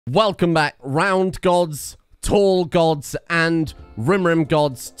Welcome back, round gods, tall gods, and rim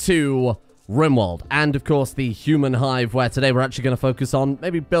gods to Rimworld. And, of course, the human hive, where today we're actually going to focus on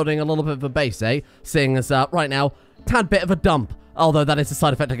maybe building a little bit of a base, eh? Seeing as, right now, tad bit of a dump. Although that is a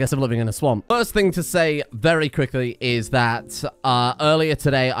side effect, I guess, of living in a swamp. First thing to say very quickly is that earlier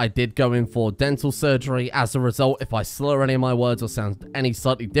today, I did go in for dental surgery. As a result, if I slur any of my words or sound any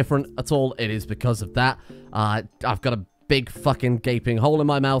slightly different at all, it is because of that. I've got a big fucking gaping hole in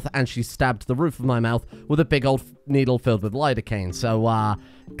my mouth, and she stabbed the roof of my mouth with a big old needle filled with lidocaine. So,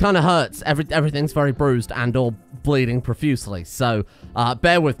 kind of hurts. Everything's very bruised and all bleeding profusely. So,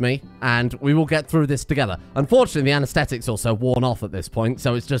 bear with me, and we will get through this together. Unfortunately, the anesthetic's also worn off at this point,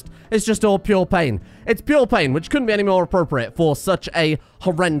 so it's just all pure pain. It's pure pain, which couldn't be any more appropriate for such a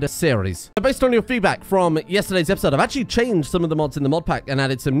horrendous series. So based on your feedback from yesterday's episode, I've actually changed some of the mods in the mod pack and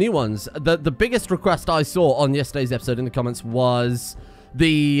added some new ones. The biggest request I saw on yesterday's episode in the comments was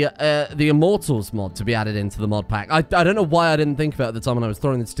the Immortals mod to be added into the mod pack. I don't know why I didn't think of it at the time when I was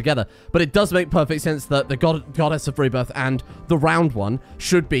throwing this together, but it does make perfect sense that the goddess of rebirth and the round one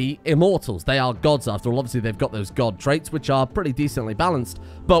should be immortals. They are gods after all. Obviously, they've got those god traits, which are pretty decently balanced,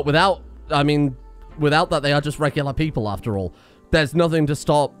 but without that, they are just regular people after all. There's nothing to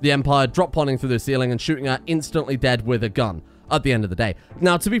stop the Empire drop-podding through the ceiling and shooting her instantly dead with a gun at the end of the day.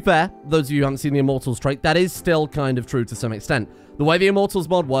 Now, to be fair, those of you who haven't seen the Immortals trait, that is still kind of true to some extent. The way the Immortals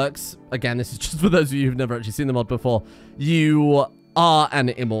mod works, again, this is just for those of you who've never actually seen the mod before, you are an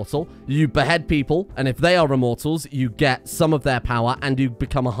immortal, you behead people, and if they are immortals, you get some of their power and you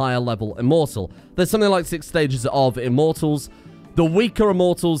become a higher level immortal. There's something like 6 stages of immortals. The weaker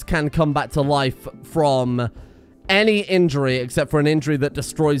immortals can come back to life from any injury except for an injury that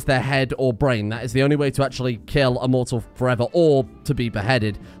destroys their head or brain. That is the only way to actually kill a mortal forever or to be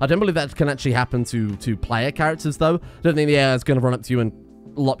beheaded. I don't believe that can actually happen to player characters, though. I don't think the AI is going to run up to you and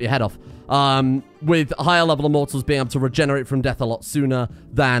lop your head off. With higher level immortals being able to regenerate from death a lot sooner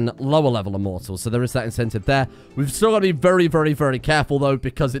than lower level immortals. So there is that incentive there. We've still got to be very, very, very careful, though,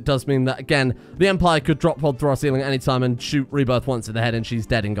 because it does mean that, again, the Empire could drop pod through our ceiling at any time and shoot Rebirth once in the head and she's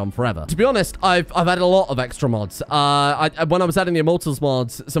dead and gone forever. To be honest, I've added a lot of extra mods. When I was adding the Immortals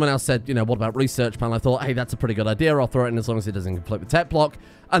mods, someone else said, you know, what about research panel? I thought, hey, that's a pretty good idea. I'll throw it in as long as it doesn't conflict with tech block.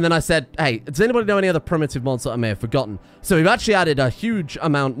 And then I said, hey, does anybody know any other primitive mods that I may have forgotten? So we've actually added a huge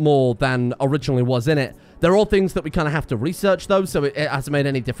amount more than originally was in it. They're all things that we kind of have to research, though, so it hasn't made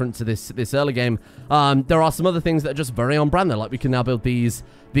any difference to this early game. There are some other things that are just very on brand, though. Like, we can now build these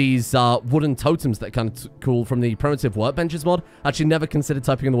wooden totems that are kind of cool from the primitive workbenches mod. Actually, never considered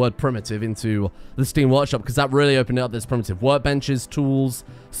typing in the word primitive into the Steam Workshop, because that really opened up. There's primitive workbenches, tools,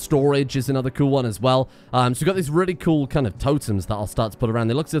 storage is another cool one as well. So we've got these really cool kind of totems that I'll start to put around.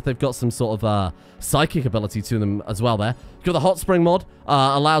 They look as if they've got some sort of psychic ability to them as well there. We've got the hot spring mod,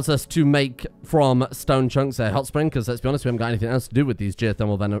 allows us to make from stone chunks a hot spring, because let's be honest, we haven't got anything else to do with these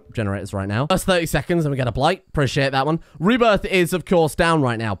geothermal generators right now. First 30 seconds and we get a blight. Appreciate that one. Rebirth is, of course, down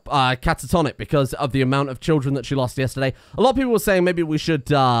right now. Catatonic because of the amount of children that she lost yesterday. A lot of people were saying maybe we should,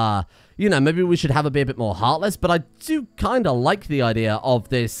 you know, maybe we should have her be a bit more heartless, but I do kind of like the idea of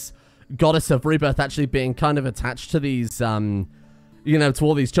this goddess of rebirth actually being kind of attached to these, you know, to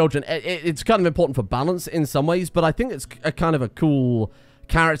all these children. It's kind of important for balance in some ways, but I think it's a kind of a cool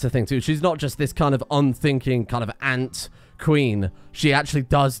character thing too. She's not just this kind of unthinking kind of ant queen. She actually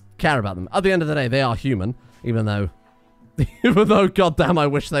does care about them. At the end of the day, they are human, even though goddamn, I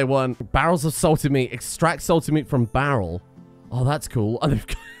wish they weren't. Barrels of salted meat. Extract salted meat from barrel. Oh, that's cool. And they've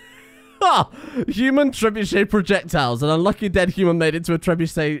got human trebuchet projectiles. An unlucky dead human made into a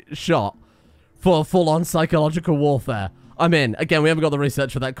trebuchet shot for full-on psychological warfare. I'm in. Again, we haven't got the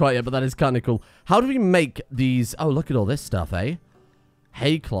research for that quite yet, but that is kind of cool. How do we make these? Oh, look at all this stuff, eh?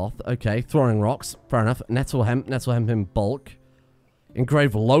 Hay cloth. Okay. Throwing rocks. Fair enough. Nettle hemp in bulk.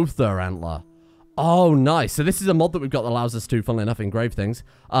 Engraved Lothar antler. Oh, nice. So this is a mod that we've got that allows us to, funnily enough, engrave things.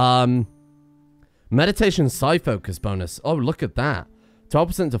 Meditation psi focus bonus. Oh, look at that.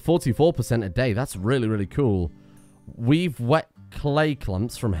 12% to 44% a day. That's really, really cool. Weave wet clay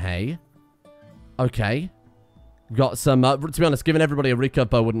clumps from hay. Okay. We've got some, to be honest, giving everybody a recurve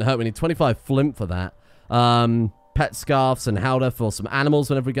bow wouldn't hurt. We need 25 flint for that. Pet scarfs and howder for some animals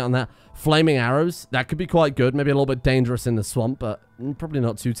whenever we get on that. Flaming arrows. That could be quite good. Maybe a little bit dangerous in the swamp, but probably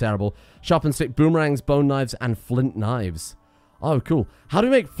not too terrible. Sharpened stick, boomerangs, bone knives, and flint knives. Oh, cool. How do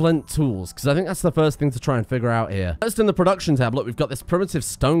we make flint tools? Because I think that's the first thing to try and figure out here. First, in the production tab, look, we've got this primitive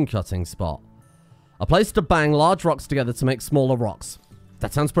stone cutting spot. A place to bang large rocks together to make smaller rocks.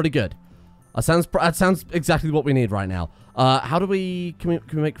 That sounds pretty good. That sounds exactly what we need right now. How do we... Can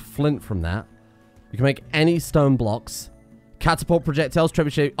we make flint from that? You can make any stone blocks. Catapult projectiles,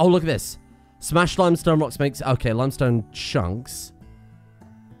 trebuchet. Oh, look at this. Smash limestone rocks makes... Okay, limestone chunks.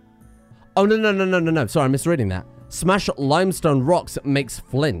 Oh, no. Sorry, I'm misreading that. Smash limestone rocks makes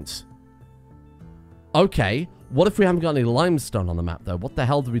flint. Okay. What if we haven't got any limestone on the map, though? What the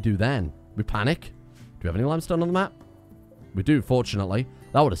hell do we do then? We panic? Do we have any limestone on the map? We do, fortunately.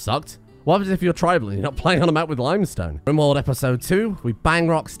 That would have sucked. What happens if you're tribal and you're not playing on a map with limestone? Rimworld episode 2, we bang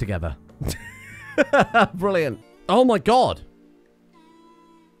rocks together. Brilliant. Oh my god.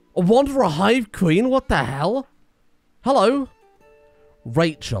 A Wanderer Hive Queen? What the hell? Hello?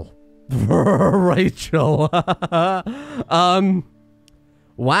 Rachel. Rachel.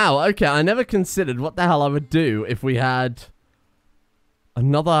 Wow, okay, I never considered what the hell I would do if we had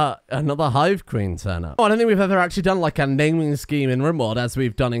another Hive Queen turn up. Oh, I don't think we've ever actually done like a naming scheme in Rimworld as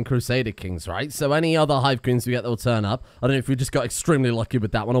we've done in Crusader Kings, right? So any other Hive Queens we get that will turn up, I don't know if we just got extremely lucky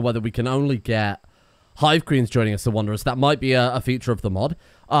with that one or whether we can only get Hive Queens joining us, the Wanderers. That might be a feature of the mod.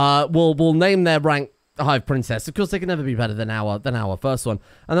 We'll name their rank Hive Princess. Of course, they can never be better than our first one.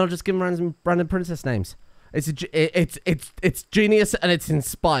 And then I'll just give them random princess names. It's genius and it's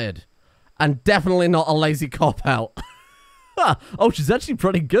inspired. And definitely not a lazy cop-out. Oh, she's actually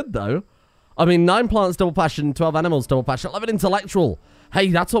pretty good, though. I mean, 9 plants, double passion, 12 animals, double passion, 11 intellectual. Hey,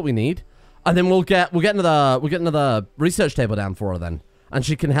 that's what we need. And then we'll get another research table down for her then. And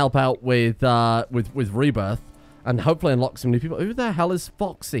she can help out with Rebirth. And hopefully unlock some new people. Who the hell is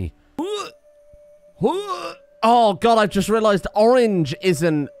Foxy? Oh, God, I've just realized orange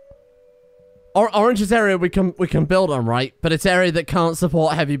isn't... Orange is area we can build on, right? But it's area that can't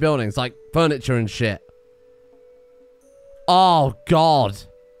support heavy buildings, like furniture and shit. Oh, God.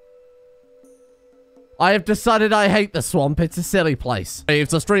 I have decided I hate the swamp. It's a silly place. If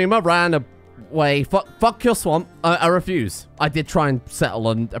the streamer ran away, fuck your swamp. I refuse. I did try and settle,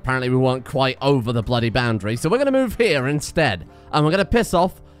 and apparently we weren't quite over the bloody boundary. So we're going to move here instead. And we're going to piss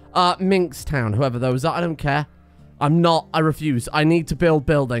off Minkstown, whoever those are. I don't care. I refuse. I need to build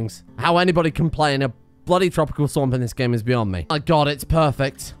buildings. How anybody can play in a bloody tropical swamp in this game is beyond me. My God, it's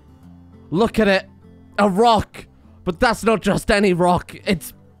perfect. Look at it. A rock. But that's not just any rock.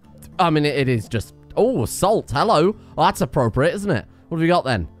 It's... I mean, it is just... Oh, salt. Hello. Oh, that's appropriate, isn't it? What have we got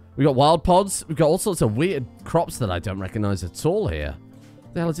then? We got wild pods. We've got all sorts of weird crops that I don't recognize at all here.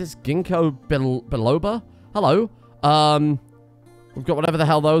 What the hell is this? Ginkgo biloba? Hello. We've got whatever the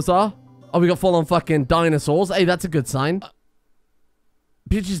hell those are. Oh, we got full-on fucking dinosaurs. Hey, that's a good sign.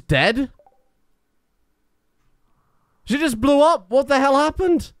 Bitch is dead? She just blew up? What the hell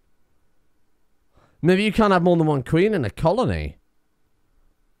happened? Maybe you can't have more than one queen in a colony.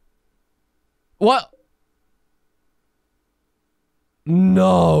 What?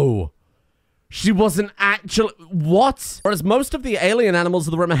 No. She wasn't actually... What? Whereas most of the alien animals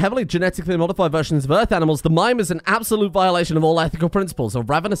of the Rim are heavily genetically modified versions of Earth animals, the mime is an absolute violation of all ethical principles, a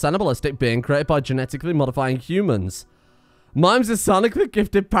ravenous animalistic being created by genetically modifying humans. Mimes are sonically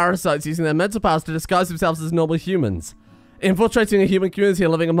gifted parasites using their mental powers to disguise themselves as normal humans, infiltrating a human community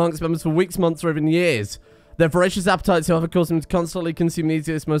and living amongst members for weeks, months, or even years. Their voracious appetites, however, cause them to constantly consume the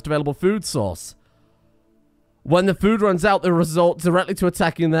easiest, most available food source. When the food runs out, they resort directly to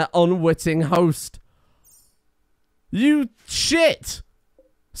attacking their unwitting host. You shit!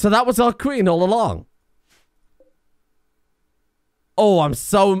 So that was our queen all along. Oh,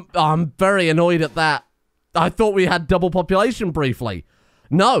 I'm very annoyed at that. I thought we had double population briefly.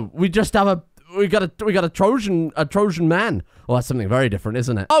 No, we just have we got a Trojan man. Well, that's something very different,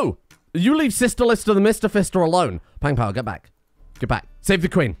 isn't it? Oh, you leave Sister Lister the Mr. Fister alone. Pang Power, get back. Get back. Save the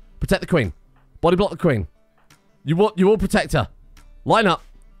queen. Protect the queen. Body block the queen. You will protect her. Line up.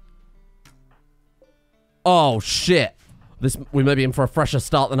 Oh, shit. We may be in for a fresher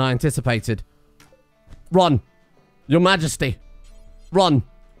start than I anticipated. Run. Your Majesty. Run.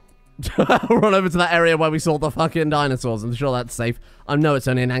 Run over to that area where we saw the fucking dinosaurs. I'm sure that's safe. I know it's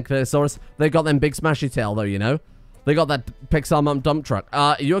only an Ankylosaurus. They got them big smashy tail, though, you know? They got that Pixar mum dump truck.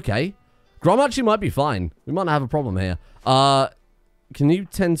 Are you okay? Grom actually might be fine. We might not have a problem here. Can you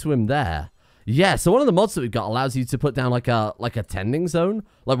tend to him there? Yeah, so one of the mods that we've got allows you to put down like a tending zone,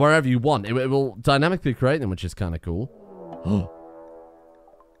 like wherever you want. It will dynamically create them, which is kind of cool.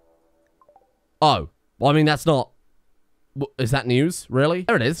 Oh, well, I mean, that's not... Is that news? Really?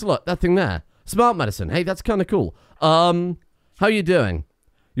 There it is. Look, that thing there. Smart medicine. Hey, that's kind of cool. How you doing?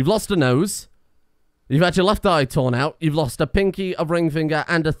 You've lost a nose. You've had your left eye torn out. You've lost a pinky, a ring finger,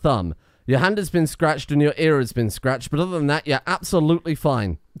 and a thumb. Your hand has been scratched and your ear has been scratched, but other than that, you're absolutely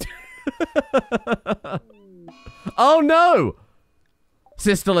fine. Oh no!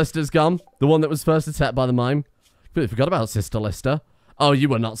 Sister Lister's gone. The one that was first attacked by the mime. Completely forgot about Sister Lister. Oh, you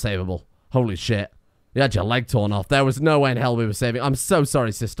were not savable. Holy shit. You had your leg torn off. There was no way in hell we were saving. I'm so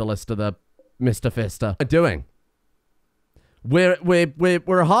sorry, Sister Lister, the Mr. Fister. What are we doing?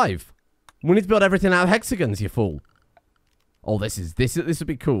 We're a hive. We need to build everything out of hexagons, you fool. Oh, this would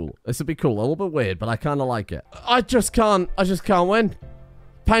be cool. This would be cool. A little bit weird, but I kind of like it. I just can't win.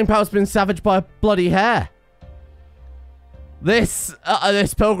 Pang Power's been savaged by a bloody hare. This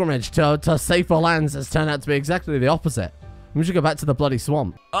pilgrimage to safer lands has turned out to be exactly the opposite. We should go back to the bloody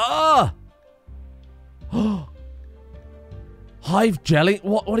swamp. Ah! Hive jelly?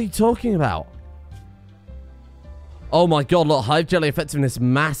 What are you talking about? Oh my god, look, hive jelly effectiveness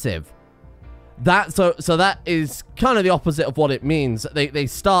massive. So that is kind of the opposite of what it means. They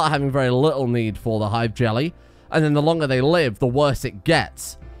start having very little need for the hive jelly, and then the longer they live, the worse it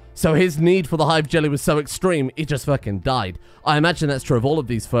gets. So his need for the hive jelly was so extreme, he just fucking died. I imagine that's true of all of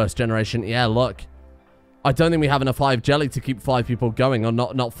these first generation. Yeah, look. I don't think we have enough hive jelly to keep 5 people going, or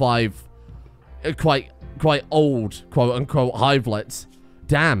not 5 quite old, quote-unquote, hivelets.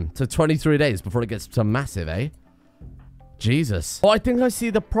 Damn, so 23 days before it gets to massive, eh? Jesus. Oh, I think I see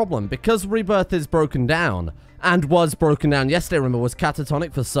the problem. Because Rebirth is broken down, and was broken down yesterday, remember, was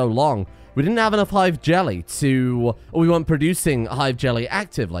catatonic for so long, we didn't have enough hive jelly to... Or we weren't producing hive jelly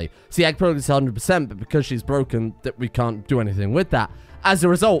actively. See, egg progress is 100%, but because she's broken, that we can't do anything with that. As a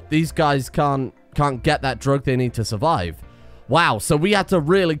result, these guys can't get that drug they need to survive. Wow, so we had to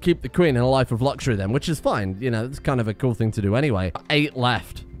really keep the queen in a life of luxury then, which is fine. You know, it's kind of a cool thing to do anyway. 8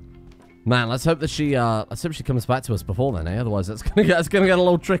 left. Man, let's hope that she comes back to us before then, eh? Otherwise, it's gonna get a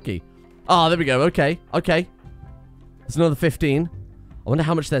little tricky. Oh, there we go. Okay. There's another 15. I wonder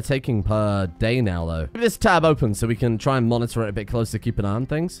how much they're taking per day now, though. Leave this tab open so we can try and monitor it a bit closer, keep an eye on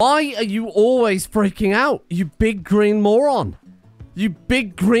things. Why are you always freaking out, you big green moron? You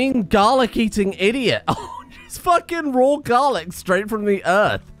big green garlic-eating idiot. Oh, just fucking raw garlic straight from the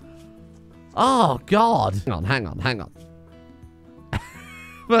earth. Oh, God. Hang on.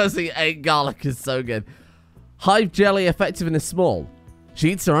 Mercy 8 garlic is so good. Hive jelly effective in a small.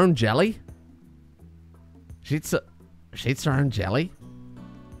 She eats her own jelly? She eats her own jelly?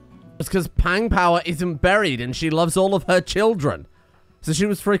 It's because Pang Power isn't buried and she loves all of her children. So she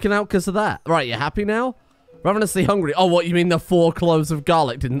was freaking out because of that. Right, you happy now? Ravenously hungry. Oh, what, you mean the 4 cloves of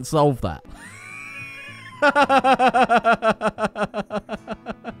garlic didn't solve that? I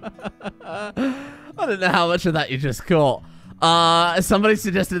don't know how much of that you just caught. Somebody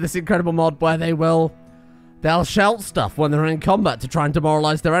suggested this incredible mod where they'll shout stuff when they're in combat to try and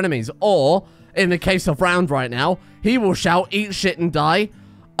demoralize their enemies. Or, in the case of Round right now, he will shout, eat shit and die,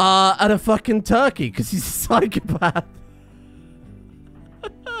 at a fucking turkey, because he's a psychopath.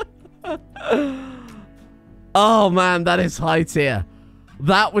 Oh man, that is high tier.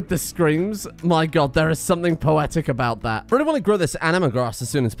 That with the screams, my god, there is something poetic about that. I really want to grow this anathema grass as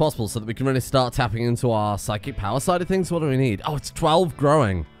soon as possible so that we can really start tapping into our psychic power side of things. What do we need? Oh, it's 12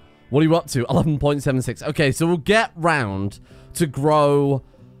 growing. What are you up to? 11.76. Okay, so we'll get Round to grow...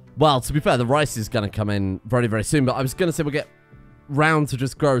 Well, to be fair, the rice is going to come in very, very soon, but I was going to say we'll get Round to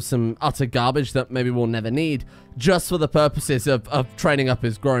just grow some utter garbage that maybe we'll never need, just for the purposes of training up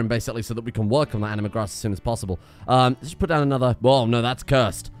his growing, basically, so that we can work on that anathema grass as soon as possible. Let's put down another... Whoa, no, that's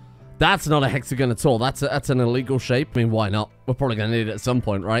cursed. That's not a hexagon at all. That's an illegal shape. I mean, why not? We're probably going to need it at some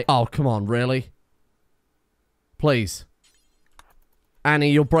point, right? Oh, come on, really? Please.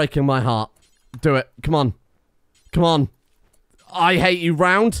 Annie, you're breaking my heart. Do it. Come on. Come on. I hate you,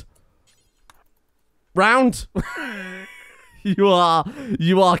 Round. Round? You are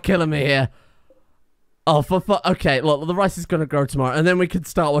killing me here. Oh, okay, look, the rice is going to grow tomorrow, and then we can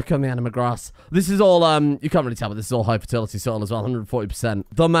start working on the anathema grass. This is all, you can't really tell, but this is all high fertility soil as well, 140%.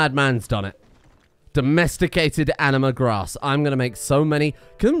 The madman's done it. Domesticated anathema grass. I'm going to make so many...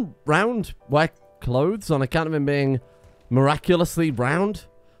 Can Round wear clothes on account of him being miraculously round?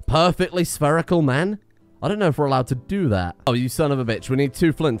 Perfectly spherical man? I don't know if we're allowed to do that. Oh, you son of a bitch. We need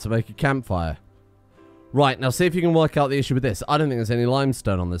 2 flint to make a campfire. Right, now see if you can work out the issue with this. I don't think there's any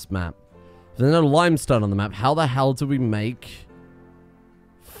limestone on this map. If there's no limestone on the map, how the hell do we make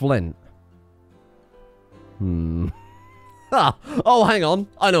flint? Oh, hang on.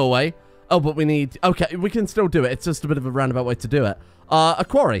 I know a way. Oh, but we need... Okay, we can still do it. It's just a bit of a roundabout way to do it. A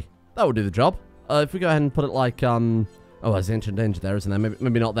quarry. That would do the job. If we go ahead and put it like... Oh, there's ancient danger there, isn't there?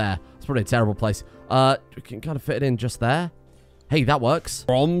 Maybe not there. It's probably a terrible place. We can kind of fit it in just there. Hey, that works.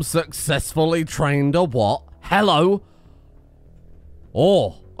 From successfully trained a what? Hello?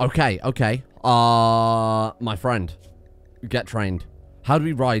 Oh, okay. My friend. Get trained. How do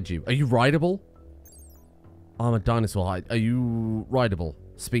we ride you? Are you rideable? I'm a dinosaur height. Are you rideable?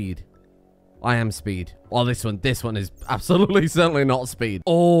 Speed. I am speed. Oh, this one is absolutely certainly not speed.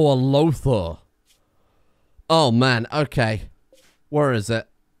 Oh, a Lothar. Oh, man. Okay. Where is it?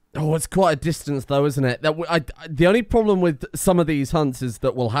 Oh, it's quite a distance, though, isn't it? The only problem with some of these hunts is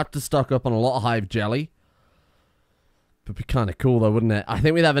that we'll have to stock up on a lot of hive jelly. Would be kind of cool, though, wouldn't it? I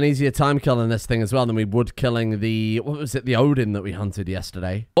think we'd have an easier time killing this thing as well than we would killing the... What was it? The Odin that we hunted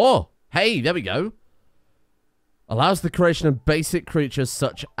yesterday. Oh, hey, there we go. Allows the creation of basic creatures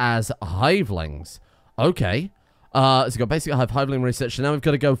such as hivelings. Okay. So we've got basic hiveling research. So now we've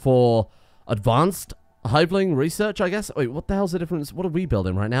got to go for advanced hiveling research, I guess. Wait, what the hell's the difference? What are we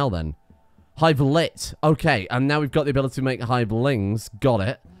building right now, then? Hive lit. Okay, and now we've got the ability to make hivelings. Got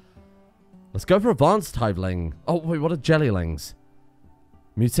it. Let's go for advanced hiveling. Oh, wait, what are jellylings?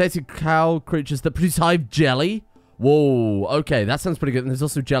 Mutated cow creatures that produce hive jelly? Whoa, okay, that sounds pretty good. And there's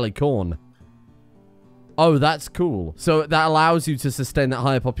also jelly corn. Oh, that's cool. So that allows you to sustain that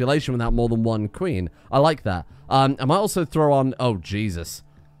higher population without more than one queen. I like that. I might also throw on... Oh, Jesus.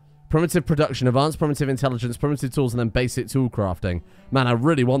 Primitive production, advanced primitive intelligence, primitive tools, and then basic tool crafting. Man, I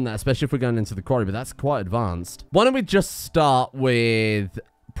really want that, especially if we're going into the quarry, but that's quite advanced. Why don't we just start with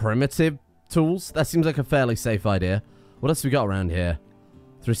primitive tools? That seems like a fairly safe idea. What else have we got around here?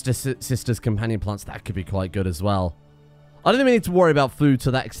 Three sisters companion plants. That could be quite good as well. I don't think we need to worry about food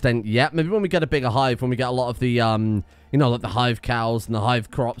to that extent yet. Maybe when we get a bigger hive, when we get a lot of the, you know, like the hive cows and the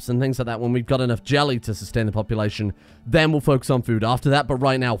hive crops and things like that, when we've got enough jelly to sustain the population, then we'll focus on food after that. But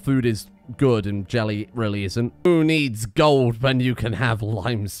right now, food is good and jelly really isn't. Who needs gold when you can have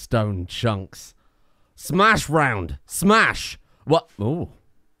limestone chunks? Smash round. Smash. What? Oh,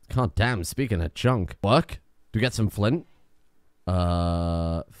 god damn. Speaking of chunk. Work? Do we get some flint?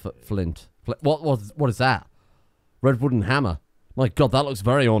 Flint. What is that? Red wooden hammer. My god, that looks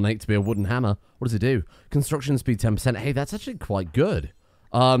very ornate to be a wooden hammer. What does it do? Construction speed 10%. Hey, that's actually quite good.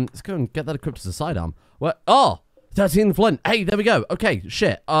 Let's go and get that equipped as a sidearm. What? Oh, 13 flint. Hey, there we go. Okay,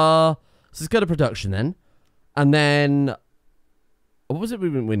 shit. So let's go to production then. And then... What was it we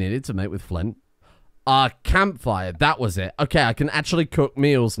needed to make with flint? Campfire. That was it. Okay, I can actually cook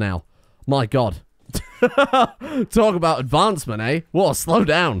meals now. My god. Talk about advancement, eh? Whoa, slow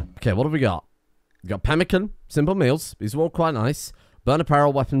down. Okay, what have we got? We got pemmican, simple meals. These are all quite nice. Burn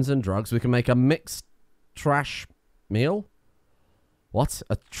apparel, weapons, and drugs. We can make a mixed trash meal. What?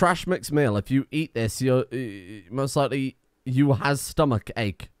 A trash mixed meal. If you eat this, you're most likely you has stomach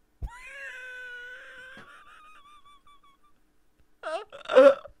ache.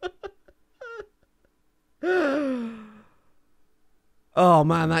 Oh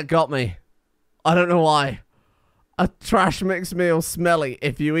man, that got me. I don't know why. A trash mixed meal smelly.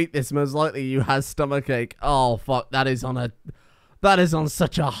 If you eat this, most likely you has stomachache. Oh fuck, that is on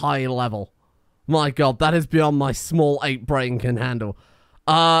such a high level. My god, that is beyond my small 8 brain can handle.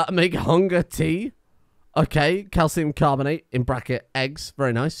 Make hunger tea. Okay, calcium carbonate in bracket eggs.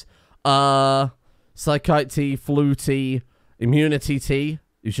 Very nice. Psychite tea, flu tea, immunity tea.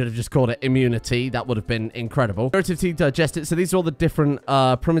 You should have just called it immunity. That would have been incredible. Curative tea, digest it. So these are all the different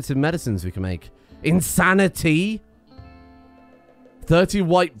primitive medicines we can make. Insanity. 30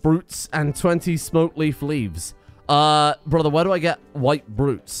 white brutes and 20 smoke leaf leaves. Brother, where do I get white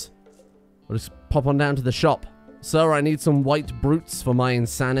brutes? I'll just pop on down to the shop. Sir, I need some white brutes for my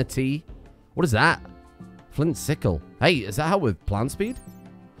insanity. What is that? Flint sickle. Hey, is that how with plant speed?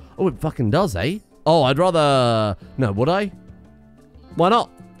 Oh, it fucking does, eh? Oh, I'd rather... No, would I? Why not?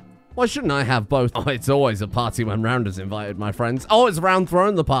 Why shouldn't I have both? Oh, it's always a party when Rounder's invited, my friends. Oh, it's Round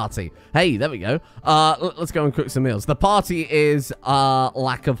throwing the party. Hey, there we go. Let's go and cook some meals. The party is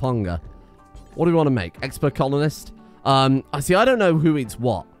lack of hunger. What do we want to make? Expert colonist? I see, I don't know who eats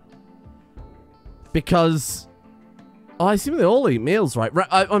what. Because... Oh, I assume they all eat meals, right?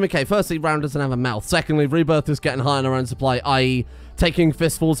 Okay, firstly, Round doesn't have a mouth. Secondly, Rebirth is getting high on her own supply, i.e. taking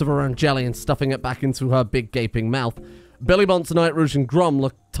fistfuls of her own jelly and stuffing it back into her big gaping mouth. Billy Bonds, Night Rouge, and Grum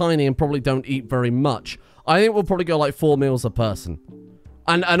look tiny and probably don't eat very much. I think we'll probably go like 4 meals a person.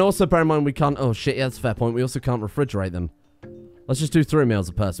 And also bear in mind we can't... Oh shit, yeah, that's a fair point. We also can't refrigerate them. Let's just do 3 meals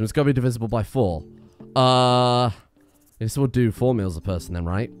a person. It's got to be divisible by 4. I guess we'll do 4 meals a person then,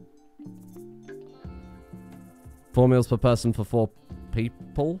 right? 4 meals per person for 4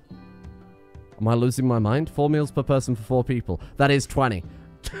 people? Am I losing my mind? 4 meals per person for 4 people. That is 20.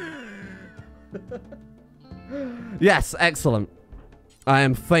 Yes, excellent. I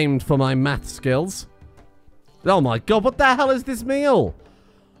am famed for my math skills. Oh my god, what the hell is this meal?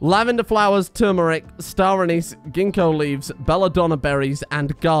 Lavender flowers, turmeric, star anise, ginkgo leaves, belladonna berries,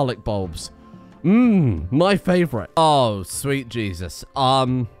 and garlic bulbs. Mmm, my favorite. Oh, sweet Jesus.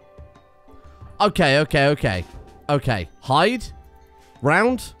 Okay. Hide.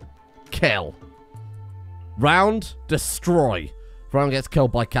 Round. Kill. Round. Destroy. If Round gets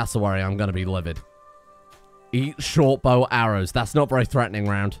killed by cassowary, I'm gonna be livid. Eat short bow arrows. That's not very threatening,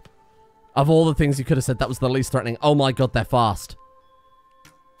 Round. Of all the things you could have said, that was the least threatening. Oh my god, they're fast.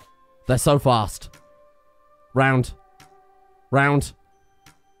 They're so fast. Round. Round.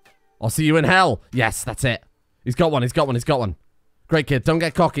 I'll see you in hell. Yes, that's it. He's got one, he's got one, he's got one. Great kid, don't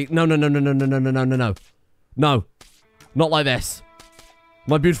get cocky. No, no, no, no, no, no, no, no, no, no, no. No. Not like this.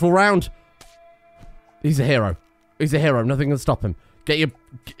 My beautiful Round. He's a hero. He's a hero. Nothing can stop him. Get your...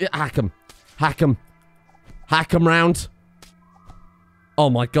 hack him. Hack him. Hack him, Round. Oh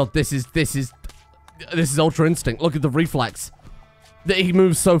my god, this is Ultra Instinct. Look at the reflex. He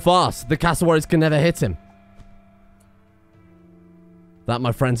moves so fast. The Castle Warriors can never hit him. That,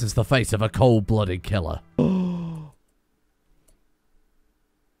 my friends, is the face of a cold-blooded killer.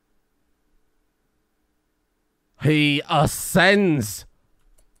 He ascends.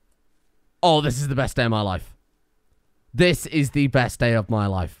 Oh, this is the best day of my life. This is the best day of my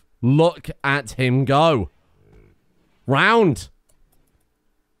life. Look at him go. Round.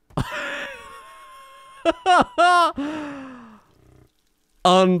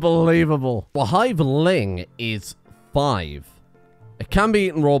 Unbelievable. Well, hiveling is 5. It can be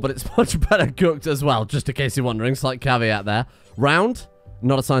eaten raw, but it's much better cooked as well, just in case you're wondering. Slight caveat there. Round.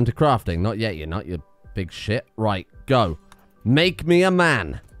 Not assigned to crafting. Not yet, you're not, you big shit. Right, go. Make me a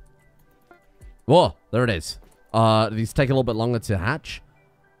man. Whoa, there it is. These take a little bit longer to hatch.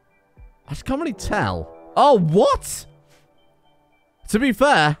 I just can't really tell. Oh, what? To be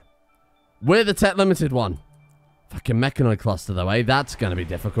fair, we're the tech limited one. Fucking mechanoid cluster though, eh? That's gonna be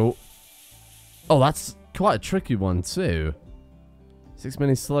difficult. Oh, that's quite a tricky one too. 6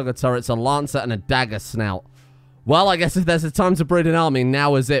 mini slugger turrets, a lancer, and a dagger snout. Well, I guess if there's a time to breed an army,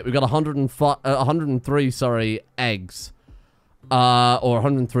 now is it. We've got 103, sorry, eggs. Or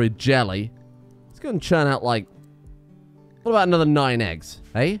 103 jelly. Let's go and churn out, like... What about another 9 eggs,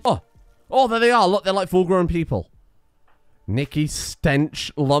 eh? Oh, there they are. Look, they're like full-grown people. Nikki,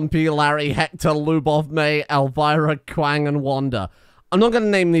 Stench, Lumpy, Larry, Hector, Lubov, May, Elvira, Quang, and Wanda. I'm not going to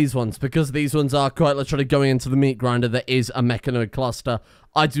name these ones because these ones are quite literally going into the meat grinder that is a mechanoid cluster.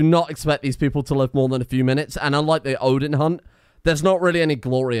 I do not expect these people to live more than a few minutes, and unlike the Odin hunt, there's not really any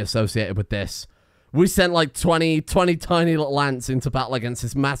glory associated with this. We sent like 20 tiny little ants into battle against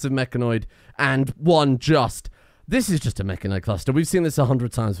this massive mechanoid, and one just... This is just a mechanoid cluster. We've seen this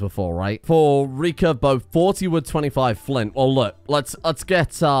 100 times before, right? For recurve bow, 40 wood, 25 flint. Well, look, let's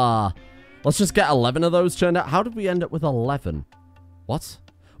get, let's just get 11 of those churned out. How did we end up with 11? What?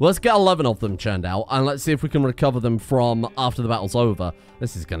 Well, let's get 11 of them churned out, and let's see if we can recover them from after the battle's over.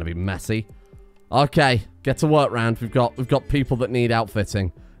 This is going to be messy. Okay, get to work, Round. We've got people that need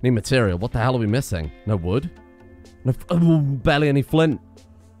outfitting. Need material. What the hell are we missing? No wood? No, barely any flint.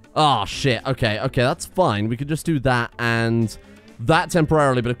 Oh, shit. Okay, that's fine. We could just do that and that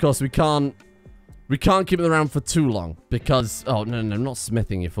temporarily, but of course we can't keep them around for too long because... Oh, no, not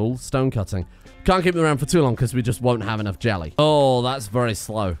smithing, you fool. Stone cutting. Can't keep them around for too long because we just won't have enough jelly. Oh, that's very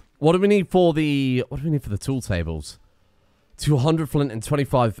slow. What do we need for the... What do we need for the tool tables? 200 flint and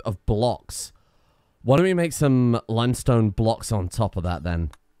 25 of blocks. Why don't we make some limestone blocks on top of that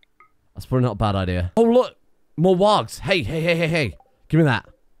then? That's probably not a bad idea. Oh, look! More wargs. Hey. Give me that.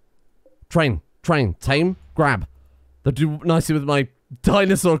 Train, tame, grab. They do nicely with my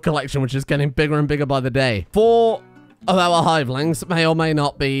dinosaur collection, which is getting bigger and bigger by the day. 4 of our hivelings may or may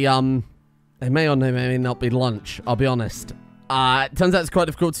not be, they may or may not be lunch, I'll be honest. It turns out it's quite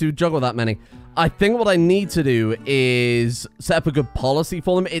difficult to juggle that many. I think what I need to do is set up a good policy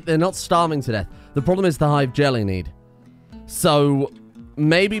for them. They're not starving to death. The problem is the hive jelly need. So...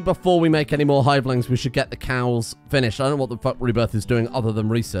 Maybe before we make any more hivelings, we should get the cows finished. I don't know what the fuck Rebirth is doing other than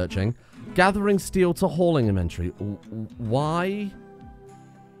researching. Gathering steel to hauling inventory. Why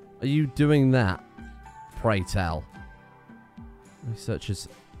are you doing that? Pray tell. Researchers...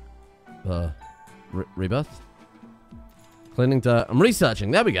 Rebirth? Cleaning dirt. I'm researching.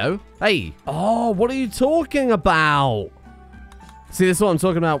 There we go. Hey. Oh, what are you talking about? See, this is what I'm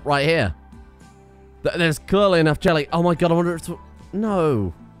talking about right here. There's clearly enough jelly. Oh my god, I wonder if it's...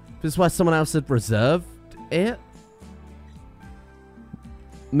 No. This is where someone else had reserved it.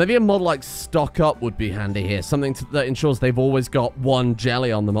 Maybe a mod like stock up would be handy here. Something that ensures they've always got 1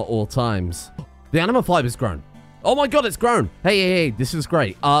 jelly on them at all times. The anima fiber's grown. Oh my god, it's grown. Hey, this is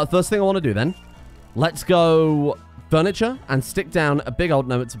great. First thing I want to do then. Let's go furniture and stick down a big old...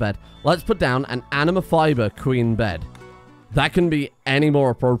 No, it's a bed. Let's put down an anima fiber queen bed. That can be any more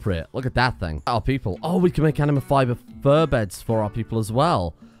appropriate. Look at that thing. Our people. Oh, we can make anima fiber fur beds for our people as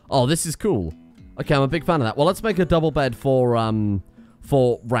well. Oh, this is cool. Okay, I'm a big fan of that. Well, let's make a double bed for Round.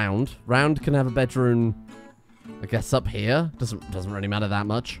 Round can have a bedroom, I guess, up here. Doesn't really matter that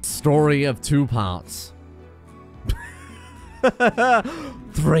much. Story of 2 parts.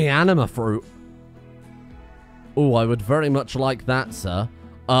 3 anima fruit. Oh, I would very much like that, sir.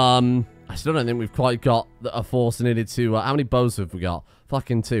 I still don't think we've quite got a force needed to... how many bows have we got?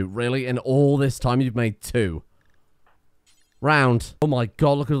 Fucking 2. Really? In all this time, you've made 2. Round. Oh my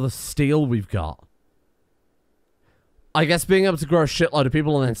god, look at all the steel we've got. I guess being able to grow a shitload of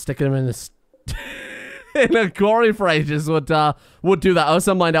people and then sticking them in this... in a quarry for ages would do that. I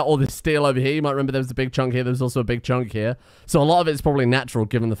also mined out all this steel over here. You might remember there was a big chunk here. There was also a big chunk here. So a lot of it's probably natural,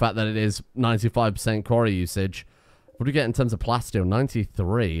 given the fact that it is 95% quarry usage. What do we get in terms of plasteel?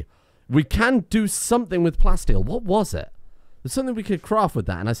 93. We can do something with plasteel. What was it? There's something we could craft with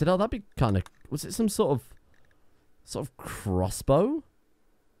that. And I said, oh, that'd be kind of... Was it some sort of crossbow? I'm not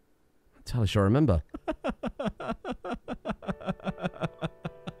entirely sure I remember.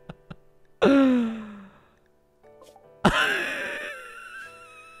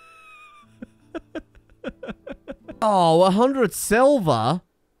 Oh, 100 silver?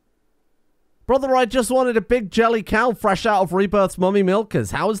 Brother, I just wanted a big jelly cow fresh out of Rebirth's mummy milkers.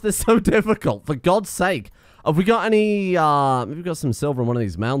 How is this so difficult? For God's sake. Have we got any, maybe we've got some silver in one of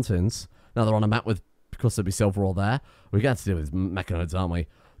these mountains. Now they're on a map with, because there'd be silver all there. We got to deal with mechanoids, aren't we?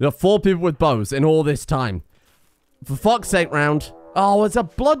 We got 4 people with bows in all this time. For fuck's sake, round. Oh, it's a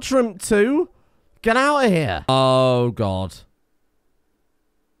blood shrimp too? Get out of here. Oh, God.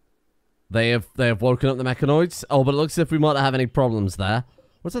 They have woken up the mechanoids. Oh, but it looks as if we might not have any problems there.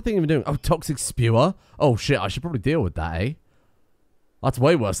 What's that thing even doing? Oh, toxic spewer. Oh, shit. I should probably deal with that, eh? That's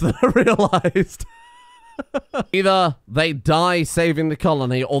way worse than I realized. Either they die saving the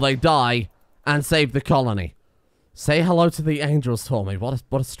colony, or they die and save the colony. Say hello to the angels for me. What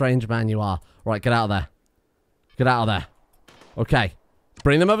a strange man you are. Right, get out of there. Get out of there. Okay.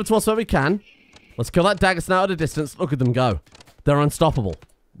 Bring them over to us where we can. Let's kill that dagger snout at a distance. Look at them go. They're unstoppable.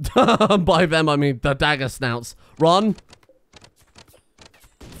 By them, I mean the dagger snouts. Run.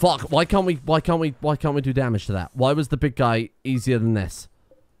 Fuck. Why can't we do damage to that? Why was the big guy easier than this?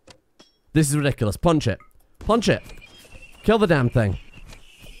 This is ridiculous. Punch it. Punch it. Kill the damn thing.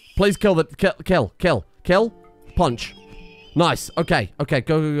 Please kill the... Kill. Punch. Nice. Okay. Okay.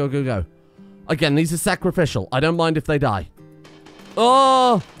 Go. Again, these are sacrificial. I don't mind if they die.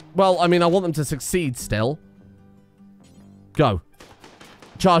 Oh! Well, I mean, I want them to succeed still. Go.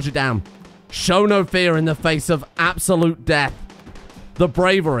 Charge it down. Show no fear in the face of absolute death. The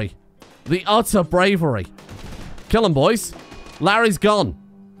bravery. The utter bravery. Kill him, boys. Larry's gone.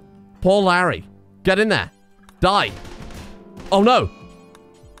 Poor Larry. Get in there. Die. Oh, no.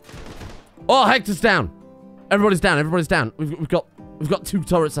 Oh, Hector's down. Everybody's down. Everybody's down. We've got 2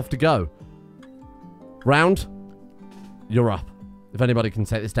 turrets left to go. Round. You're up. If anybody can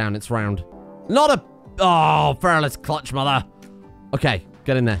take this down, it's round. Not a... Oh, Fearless Clutch, mother. Okay.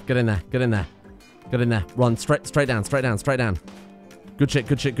 Get in there. Get in there. Get in there. Get in there. Run. Straight down. Straight down. Straight down. Good shit.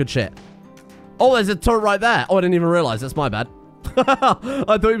 Good shit. Good shit. Oh, there's a turret right there. Oh, I didn't even realize. That's my bad.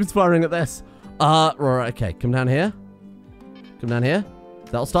 I thought he was firing at this. Right. Okay. Come down here. Come down here.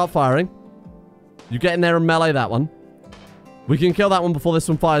 That'll start firing. You get in there and melee that one. We can kill that one before this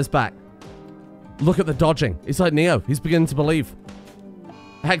one fires back. Look at the dodging. It's like Neo. He's beginning to believe.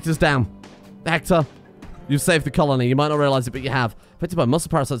 Hector's down. Hector, you've saved the colony. You might not realize it, but you have. Affected by muscle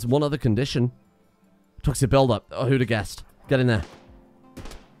parasites and one other condition. Toxic buildup. Oh, who'd have guessed? Get in there.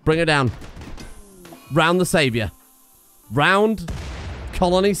 Bring it down. Round the savior. Round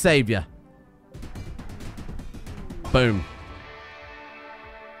colony savior. Boom.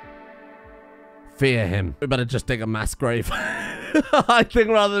 Fear him. We better just dig a mass grave. I think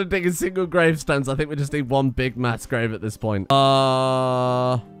rather than digging single gravestones, I think we just need one big mass grave at this point.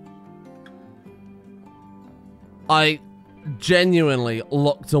 I genuinely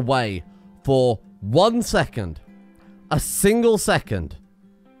looked away for 1 second. A single second.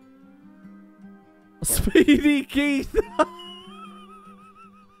 Speedy Keith.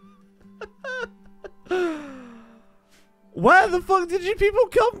 Where the fuck did you people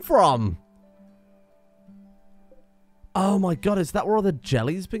come from? Oh my god, is that where all the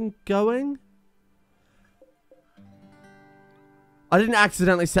jelly's been going? I didn't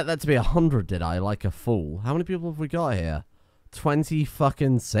accidentally set that to be 100, did I? Like a fool. How many people have we got here? 20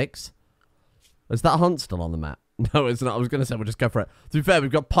 fucking 6? Is that hunt still on the map? No, it's not. I was going to say we'll just go for it. To be fair, we've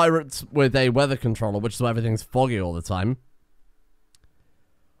got pirates with a weather controller, which is why everything's foggy all the time.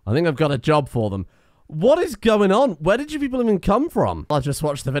 I think I've got a job for them. What is going on? Where did you people even come from? I just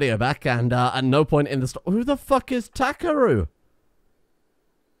watched the video back and at no point in the story... Who the fuck is Takaru?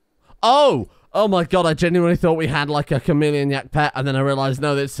 Oh! Oh my god, I genuinely thought we had like a chameleon yak pet and then I realized,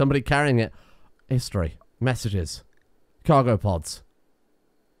 no, there's somebody carrying it. History. Messages. Cargo pods.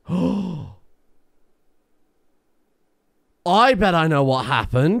 I bet I know what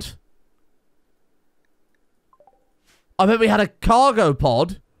happened. I bet we had a cargo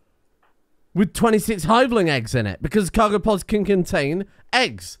pod with 26 hiveling eggs in it, because cargo pods can contain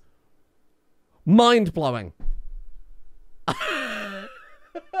eggs. Mind-blowing.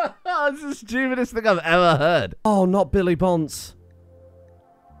 It's the stupidest thing I've ever heard. Oh, not Billy Bonds.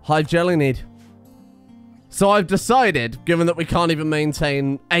 Hive jelly need. So I've decided, given that we can't even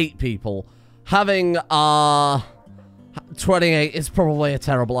maintain 8 people, having 28 is probably a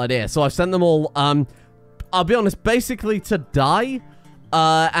terrible idea. So I've sent them all, I'll be honest, basically to die,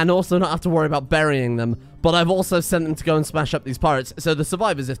 and also not have to worry about burying them. But I've also sent them to go and smash up these pirates. So the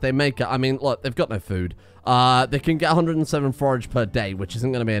survivors, if they make it, I mean, look, they've got no food. They can get 107 forage per day, which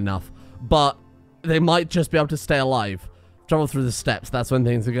isn't going to be enough. But they might just be able to stay alive. Travel through the steps. That's when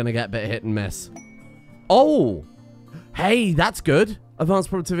things are going to get a bit hit and miss. Oh! Hey, that's good. Advanced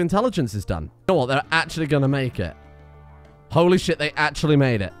Productive Intelligence is done. You know what? They're actually going to make it. Holy shit, they actually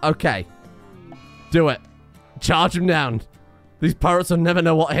made it. Okay. Do it. Charge them down. These pirates will never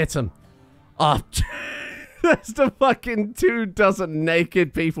know what hit them. Oh, there's the fucking 24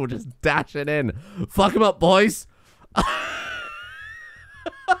 naked people just dashing in. Fuck them up, boys.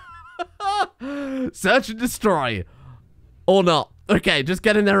 Search and destroy. Or not. Okay, just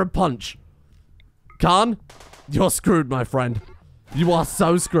get in there and punch. Khan, you're screwed, my friend. You are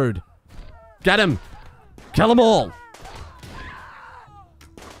so screwed. Get him. Kill them all.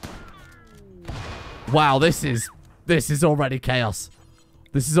 Wow, this is already chaos.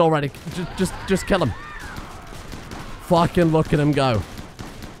 This is already... Just kill him. Fucking look at him go.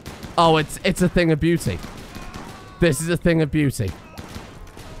 Oh, it's a thing of beauty. This is a thing of beauty.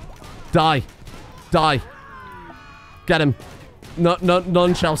 Die. Die. Get him. No,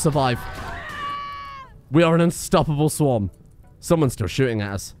 none shall survive. We are an unstoppable swarm. Someone's still shooting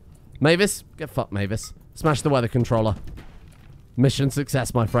at us. Mavis? Get fucked, Mavis. Smash the weather controller. Mission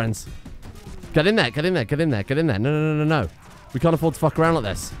success, my friends. Get in there, get in there, get in there, get in there. No. We can't afford to fuck around like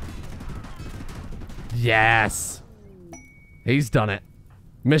this. Yes. He's done it.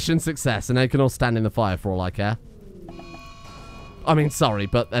 Mission success, and they can all stand in the fire for all I care. I mean, sorry,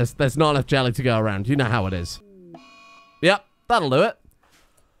 but there's not enough jelly to go around. You know how it is. Yep, that'll do it.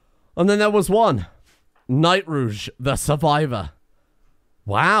 And then there was one. Night Rouge, the survivor.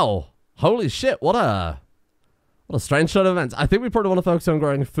 Wow. Holy shit, what a strange set of events. I think we probably want to focus on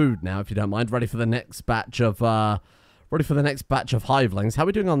growing food now, if you don't mind. Ready for the next batch of hivelings. How are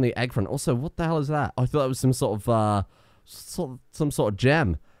we doing on the egg front? Also, what the hell is that? I thought that was some sort of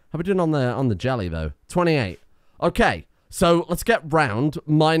gem. How are we doing on the jelly though? 28. Okay. So let's get round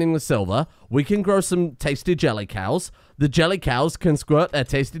mining the silver. We can grow some tasty jelly cows. The jelly cows can squirt their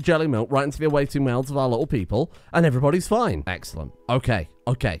tasty jelly milk right into the awaiting mouths of our little people, and everybody's fine. Excellent. Okay.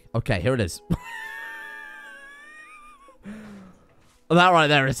 Here it is. That right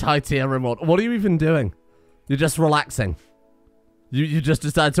there is high tier Rimworld. What are you even doing? You're just relaxing. You just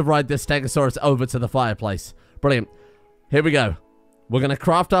decided to ride this Stegosaurus over to the fireplace. Brilliant. Here we go. We're going to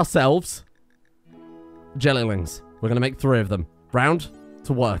craft ourselves jellylings. We're going to make 3 of them. Round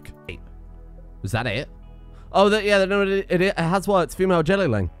to work. 8. Was that it? Oh, yeah, no, it has worked. Female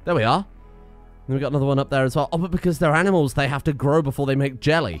jellyling. There we are. Then we got another one up there as well. Oh, but because they're animals, they have to grow before they make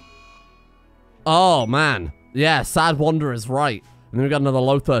jelly. Oh, man. Yeah, Sad Wanderer is right. And then we got another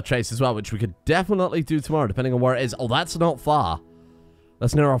Lothar chase as well, which we could definitely do tomorrow, depending on where it is. Oh, that's not far.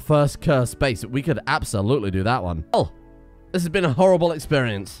 That's near our first cursed base. We could absolutely do that one. Oh, this has been a horrible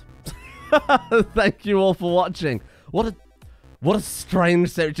experience. Thank you all for watching. What a strange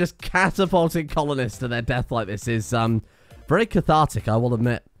series. Just catapulting colonists to their death like this is very cathartic, I will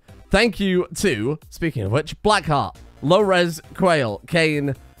admit. Thank you to, speaking of which, Blackheart, Low-Res Quail,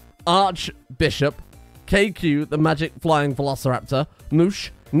 Kane, Archbishop, KQ, the Magic Flying Velociraptor,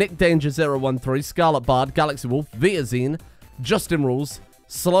 Moosh, Nick Danger 013, Scarlet Bard, Galaxy Wolf, Viazine, Justin Rules,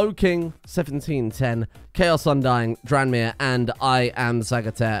 Slow King 1710, Chaos Undying, Dranmere, and I Am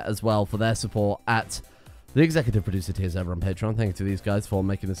Zagater as well for their support at the executive producer tiers over on Patreon. Thank you to these guys for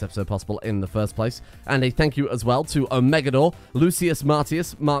making this episode possible in the first place. And a thank you as well to Omegador, Lucius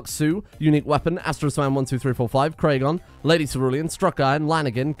Martius, Mark Sue, Unique Weapon, Astrosman12345, Craigon, Lady Cerulean, Struck Iron,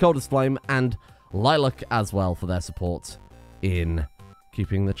 Lanigan, Coldest Flame, and Lilac as well for their support in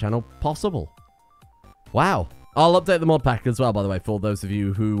keeping the channel possible. Wow. I'll update the mod pack as well, by the way, for those of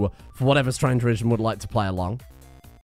you who, for whatever strange reason, would like to play along.